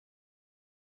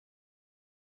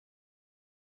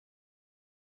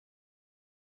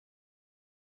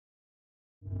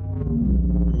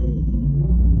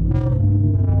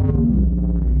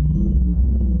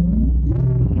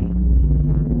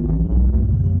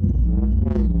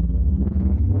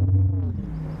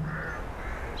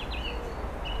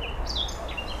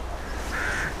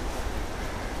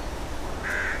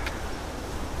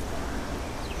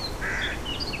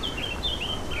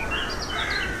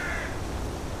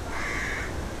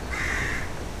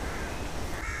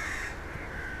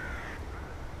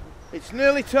It's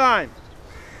nearly time.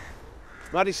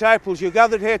 My disciples, you're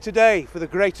gathered here today for the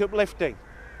great uplifting.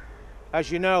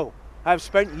 As you know, I've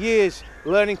spent years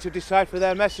learning to decipher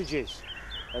their messages,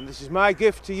 and this is my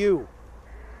gift to you.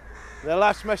 Their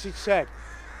last message said,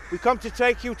 "We come to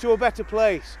take you to a better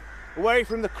place, away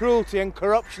from the cruelty and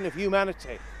corruption of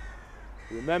humanity.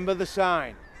 Remember the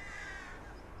sign."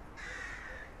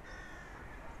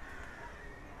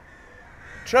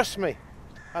 Trust me,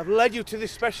 I've led you to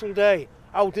this special day.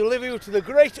 I will deliver you to the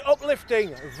great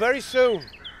uplifting very soon.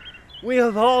 We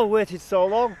have all waited so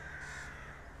long.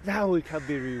 Now we can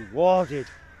be rewarded.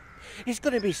 It's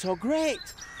going to be so great.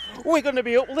 We're going to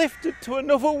be uplifted to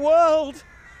another world.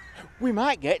 We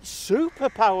might get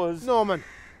superpowers. Norman,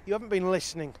 you haven't been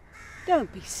listening.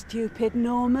 Don't be stupid,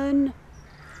 Norman.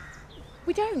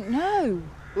 We don't know.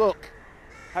 Look,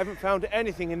 I haven't found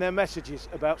anything in their messages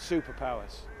about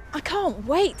superpowers. I can't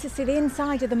wait to see the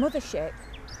inside of the mothership.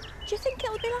 Do you think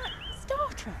it'll be like Star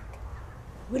Trek?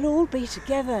 We'll all be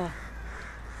together,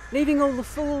 leaving all the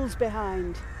fools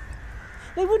behind.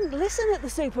 They wouldn't listen at the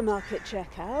supermarket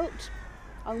checkout.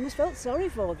 I almost felt sorry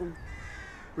for them.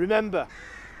 Remember,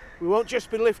 we won't just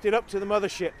be lifted up to the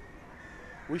mothership.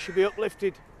 We should be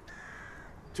uplifted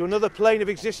to another plane of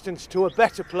existence, to a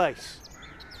better place.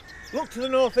 Look to the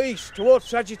northeast, towards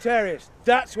Sagittarius.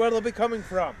 That's where they'll be coming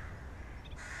from.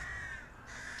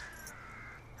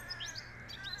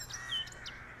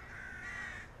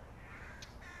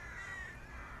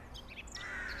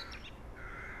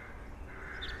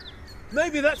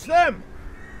 Maybe that's them.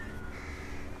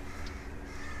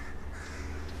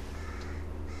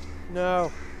 No,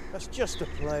 that's just a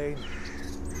plane.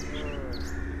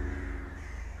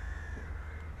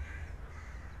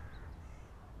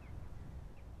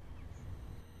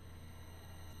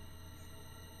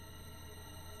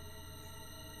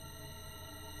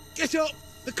 Get up!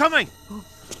 They're coming!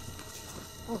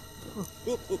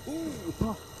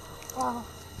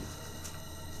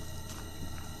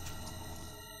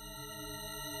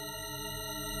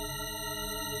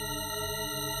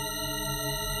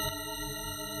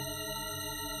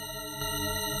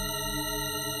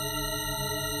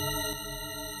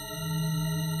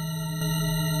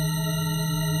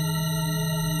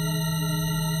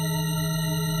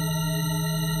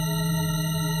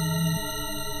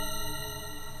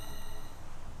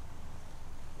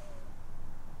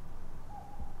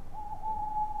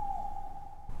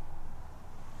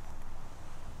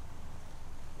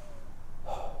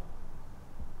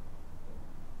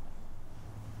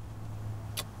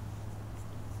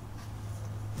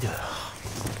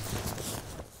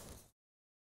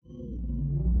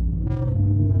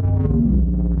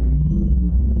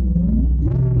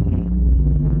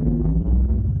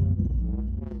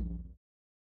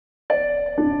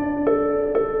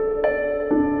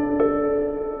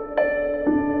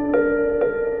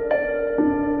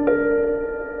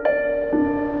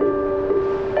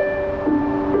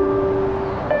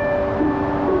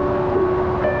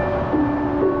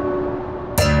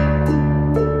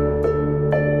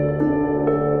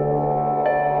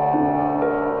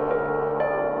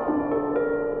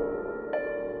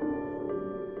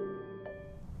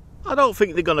 I don't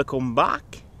think they're going to come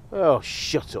back. Oh,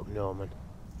 shut up, Norman.